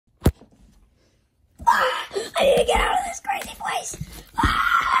I need to get out of this crazy place.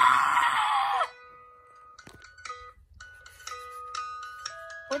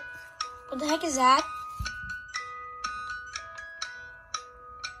 What the heck is that?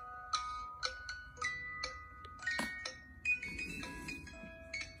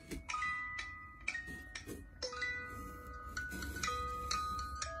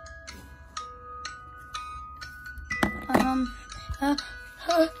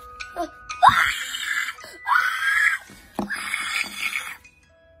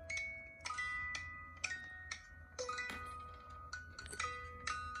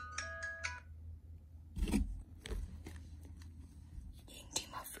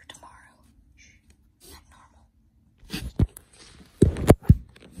 Team up for tomorrow. Not normal.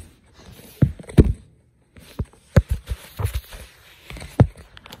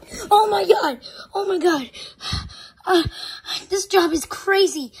 Oh my god! Oh my god! This job is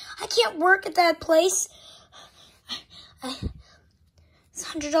crazy. I can't work at that place. It's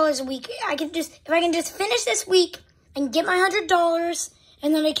 $100 a week. If I can just finish this week and get my $100,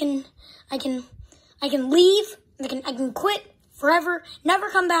 and then I can leave. I can quit forever. Never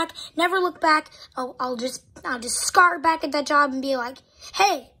come back. Never look back. I'll just scar back at that job and be like,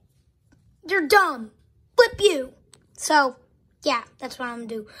 hey, you're dumb. Flip you. So yeah, that's what I'm gonna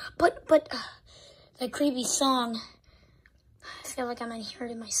do. But that creepy song. I feel like I might hear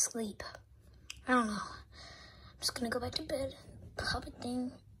it in my sleep. I don't know. I'm just gonna go back to bed. Pop a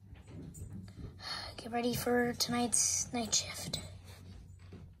thing. Get ready for tonight's night shift.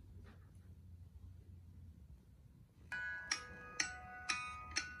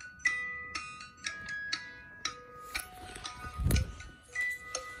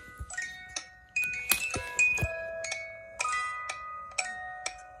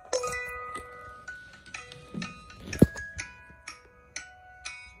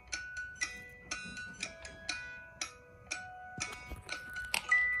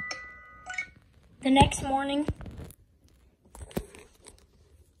 The next morning,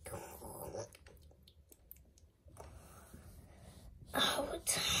 oh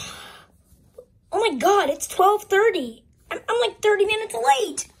my god, it's 12:30. I'm like 30 minutes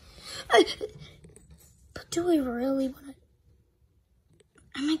late. But do we really want to?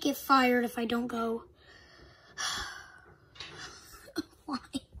 I might get fired if I don't go. Why?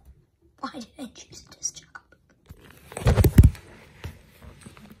 Why did I choose this job?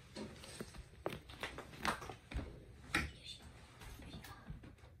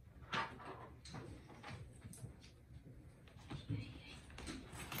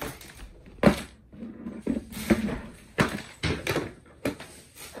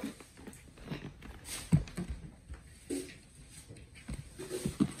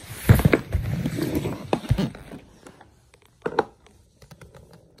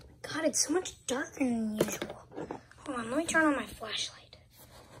 God, it's so much darker than usual. Hold on, let me turn on my flashlight.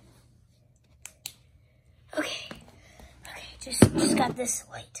 Okay, just got this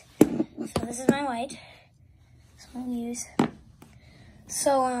light. So this is my light. So I'm gonna use.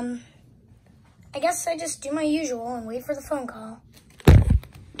 So I guess I just do my usual and wait for the phone call.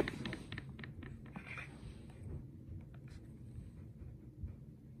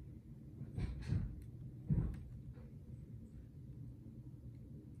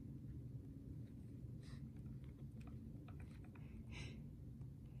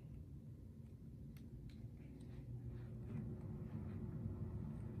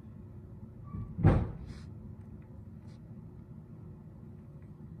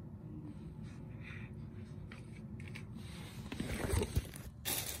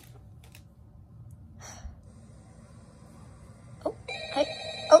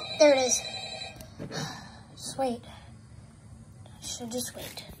 Oh, there it is. Just wait. I should just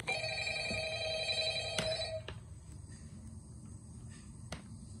wait.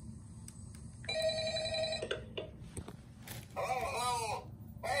 Hello.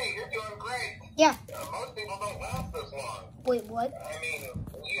 Hey, you're doing great. Yeah. Most people don't last this long. Wait, what? I mean,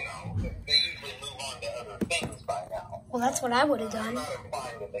 you know, they usually move on to other things by now. Well, that's what I would have done. I'm not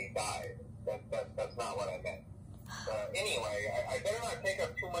implying that they died. That's not what I meant. Anyway, I better not take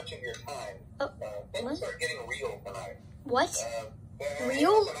up too much of your time. Things are getting real tonight. What?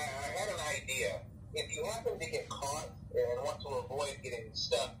 Real? Listen, I had an idea. If you happen to get caught and want to avoid getting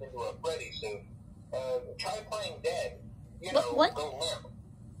stuffed into a Freddy suit, try playing dead. You know, what? go limp.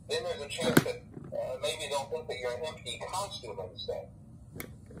 Then there's a chance that maybe they'll think that you're an empty costume instead.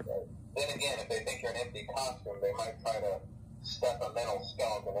 Then again, if they think you're an empty costume, they might try to stuff a mental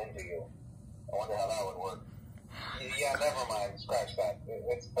skeleton into you. I wonder how that would work. Yeah, never mind. Scratch that.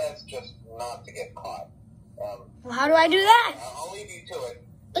 It's best just not to get caught. Well, how do I do that? I'll leave you to it.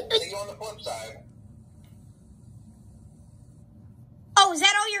 See you on the flip side. is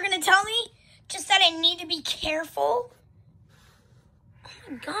that all you're gonna tell me? Just that I need to be careful? Oh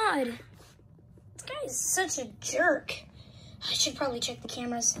my God. This guy is such a jerk. I should probably check the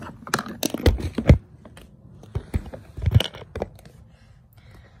cameras.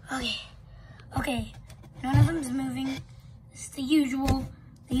 Okay. None of them's moving. It's the usual.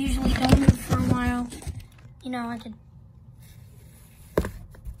 They usually don't move for a while. You know, I could...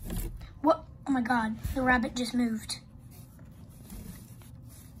 What? Oh my God, the rabbit just moved.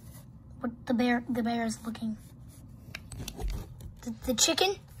 What the bear is looking. The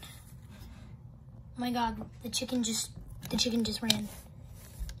chicken? Oh my God, the chicken just ran.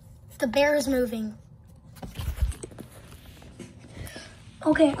 The bear is moving.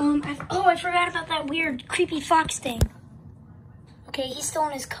 Okay, I forgot about that weird creepy fox thing. Okay, he's still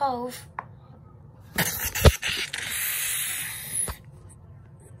in his cove.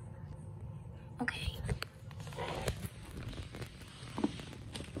 Okay.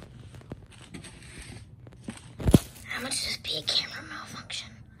 How much does be a camera malfunction?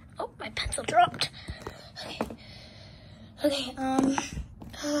 Oh, my pencil dropped. Okay, oh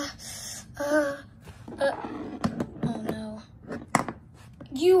no.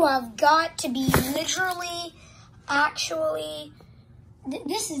 You have got to be literally, actually,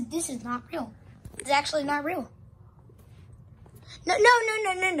 this is not real. It's actually not real. No,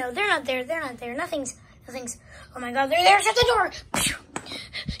 they're not there, nothing's, oh my God, they're there, shut the door!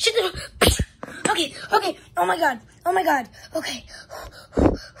 Shut the door! Okay, oh my God, okay.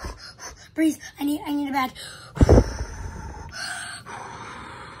 Breathe, I need a bag.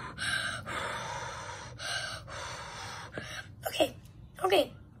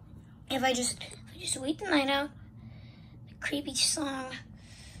 Okay. If I just wait the night out, the creepy song.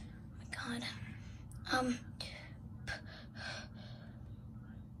 Oh my God.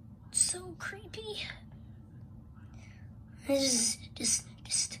 So creepy. This is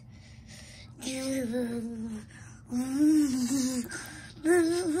just.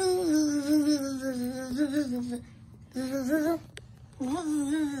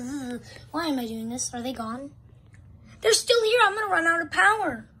 Why am I doing this? Are they gone? They're still here. I'm gonna run out of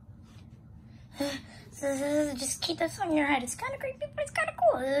power. Just keep that song in your head. It's kind of creepy, but it's kind of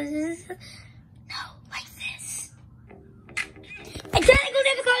cool. No, like this. Technical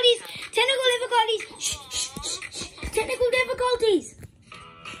difficulties. Shh.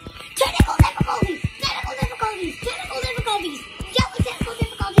 Technical difficulties. Yell at technical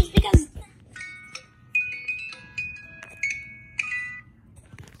difficulties because.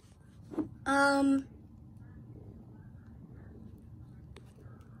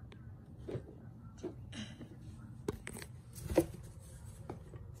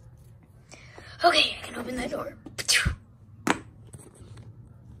 Okay, I can open that door.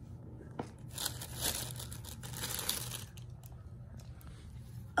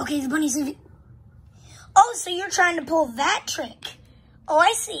 Okay, the bunny's leaving. Oh, so you're trying to pull that trick. Oh,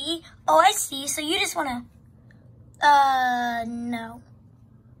 I see. So you just wanna... no.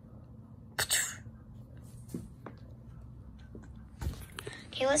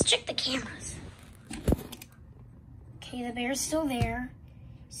 Okay, let's check the cameras. Okay, the bear's still there.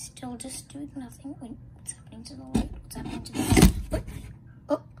 Still just doing nothing. Wait, what's happening to the light? What?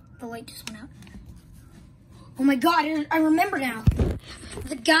 Oh, the light just went out. Oh my God, I remember now.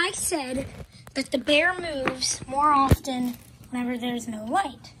 The guy said that the bear moves more often whenever there's no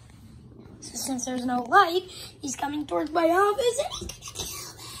light. So since there's no light, he's coming towards my office and he's gonna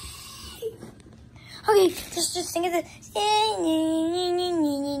kill me. Okay, just think of the...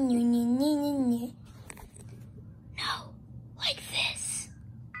 No, like this.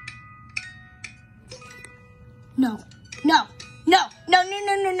 No.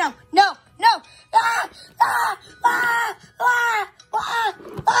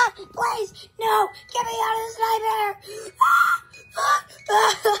 Please, no, get me out of this nightmare.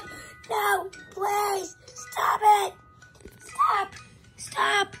 No, please, stop it.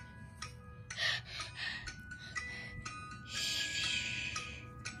 Stop.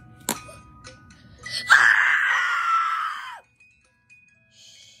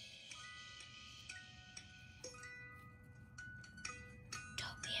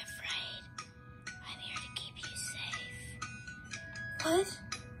 Don't be afraid. I'm here to keep you safe. What?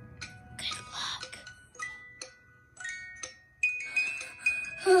 Good luck.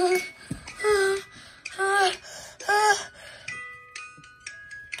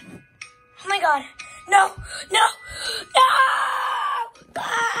 Oh my God. No.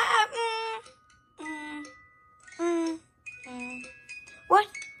 What?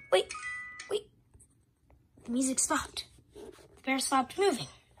 Wait. The music stopped. The bear stopped moving.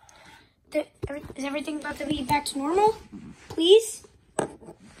 Is everything about to be back to normal? Please?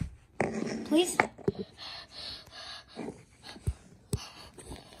 Please?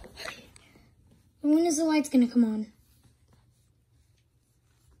 When is the lights gonna come on?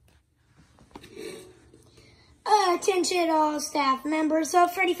 Attention all staff members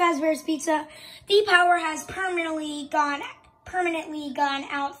of Freddy Fazbear's Pizza. The power has permanently gone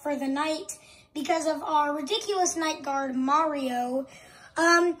out for the night because of our ridiculous night guard, Mario.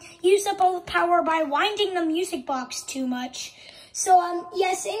 Used up all the power by winding the music box too much. So,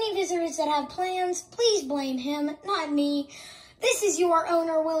 yes, any visitors that have plans, please blame him, not me. This is your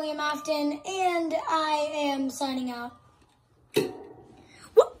owner, William Afton, and I am signing out.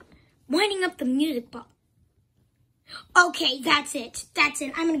 What? Winding up the music box. Okay, that's it. That's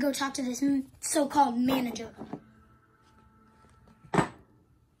it. I'm going to go talk to this so-called manager.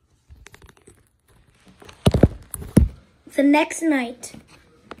 The next night.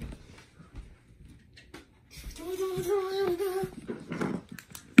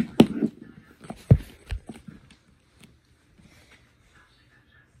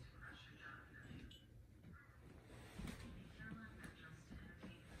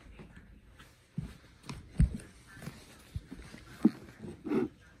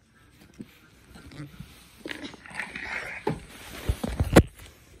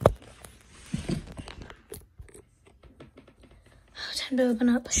 Time to open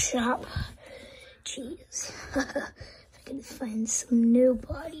up a shop. Jeez. If I can find some new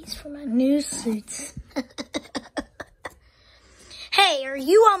bodies for my new suits. Hey, are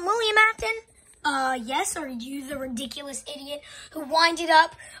you William Afton? Yes, or are you the ridiculous idiot who winded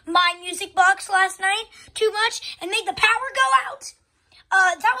up my music box last night too much and made the power go out?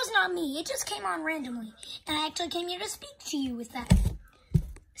 That was not me. It just came on randomly. And I actually came here to speak to you with that.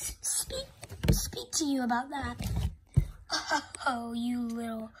 Speak to you about that. Oh, you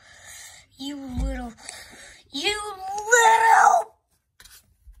little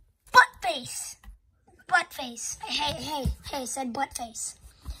butt face. Hey, said butt face.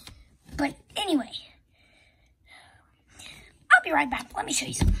 But anyway, I'll be right back. Let me show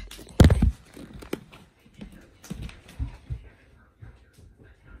you something.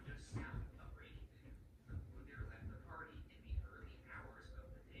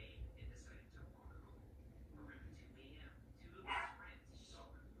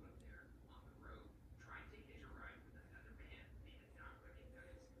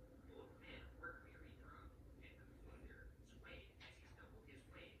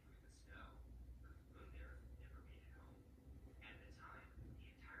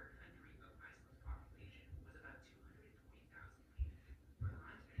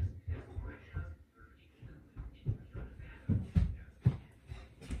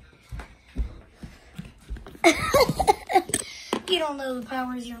 You don't know the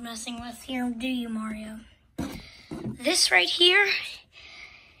powers you're messing with here, do you, Mario? This right here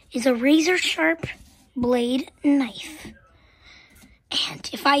is a razor-sharp blade knife. And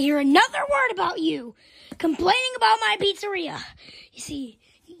if I hear another word about you complaining about my pizzeria, you see,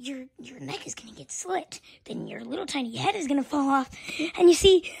 your neck is going to get slit. Then your little tiny head is going to fall off. And you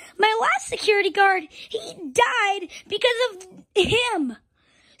see, my last security guard, he died because of him.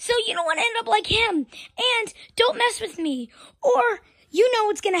 So you don't want to end up like him. And don't mess with me, or you know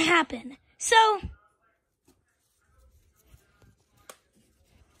what's going to happen. So,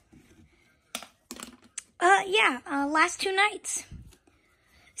 last 2 nights.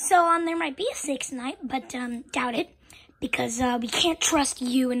 So, there might be a 6th night, but doubt it. Because we can't trust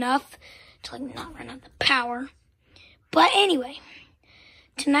you enough to not run out of power. But anyway,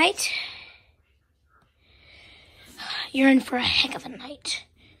 tonight, you're in for a heck of a night.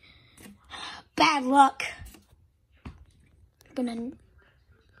 Bad luck.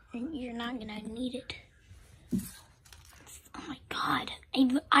 You're not gonna need it. Oh my God.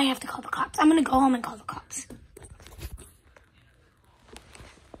 I have to call the cops. I'm gonna go home and call the cops.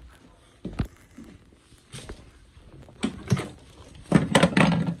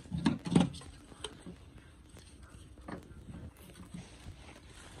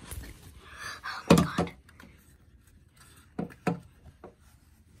 Oh my God.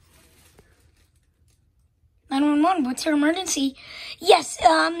 What's your emergency? Yes,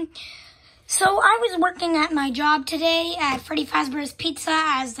 so I was working at my job today at Freddy Fazbear's Pizza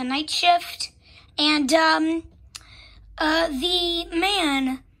as the night shift, and, the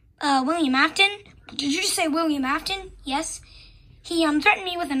man, William Afton, did you just say William Afton? Yes. He, threatened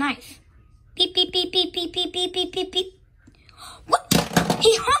me with a knife. Beep, beep, beep, beep, beep, beep, beep, beep, beep, beep. What?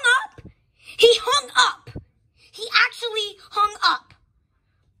 He hung up! He hung up! He actually hung up!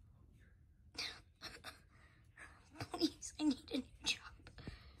 Please, I need a new job.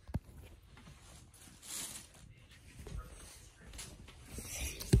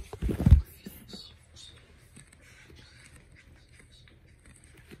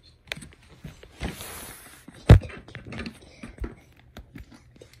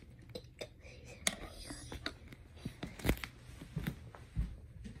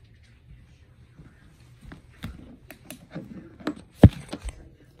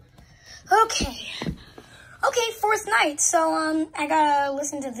 Okay, fourth night. So, I gotta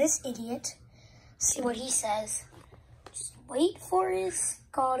listen to this idiot. See what he says. Just wait for his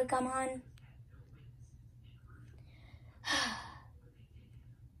call to come on.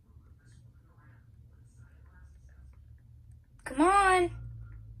 Come on.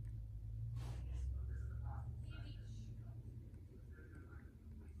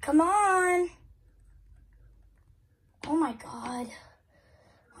 Come on. Oh my God.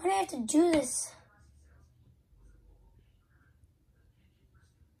 Why do I have to do this?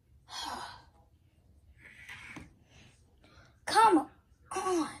 Come on.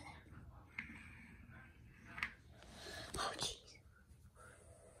 Oh, jeez.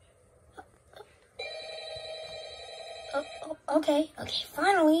 Okay,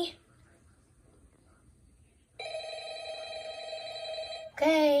 finally.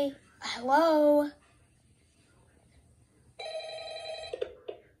 Okay, hello.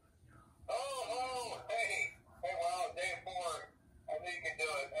 Oh, hey, wow, day 4. I think you can do it.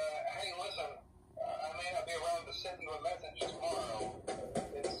 Hey, listen, I may not be around to send you a message tomorrow.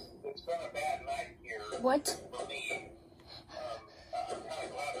 It's been a bad night here. What? For me. I'm kind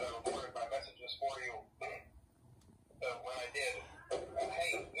of glad that I recorded my messages for you when I did.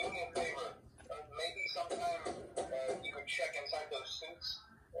 Hey, do me a favor. Maybe sometime you could check inside those suits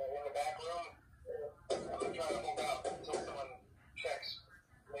in the back room. I'm going to try to hold out until someone checks.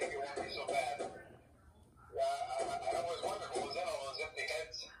 Maybe it won't be so bad. I always wondered what was in all those empty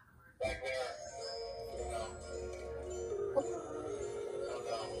heads back there. You know.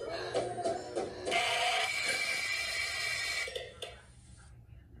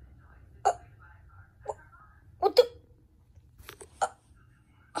 What the?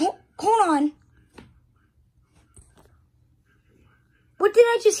 Hold on. What did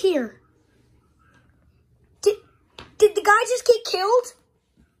I just hear? Did the guy just get killed?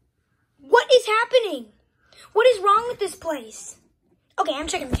 What is happening? What is wrong with this place? Okay, I'm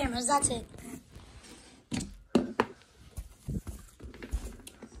checking the cameras. That's it.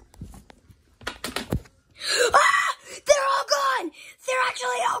 Ah! They're all gone! They're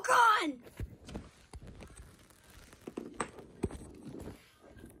actually all gone!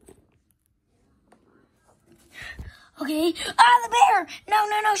 Okay. Ah, the bear!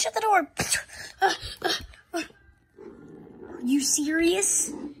 No, shut the door. Are you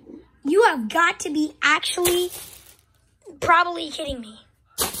serious? You have got to be actually probably kidding me.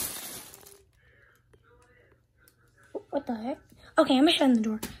 What the heck? Okay, I'm shutting the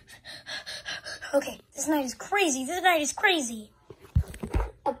door. Okay, this night is crazy. This night is crazy.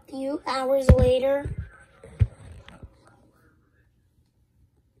 A few hours later.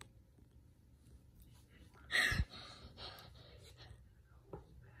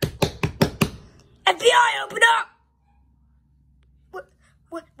 FBI, open up!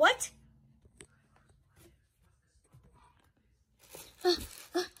 What? What?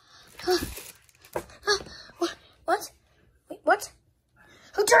 Wait, what?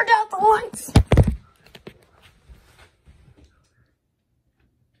 Who turned out the lights?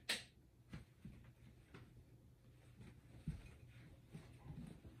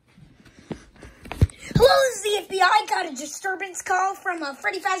 Hello, this is the FBI. Got a disturbance call from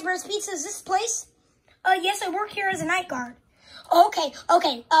Freddy Fazbear's Pizza. Is this the place? Yes, I work here as a night guard. Okay.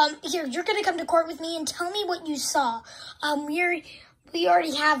 Here, you're gonna come to court with me and tell me what you saw. We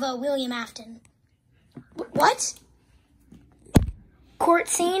already have William Afton. What? Court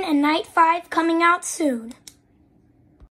scene and night 5 coming out soon.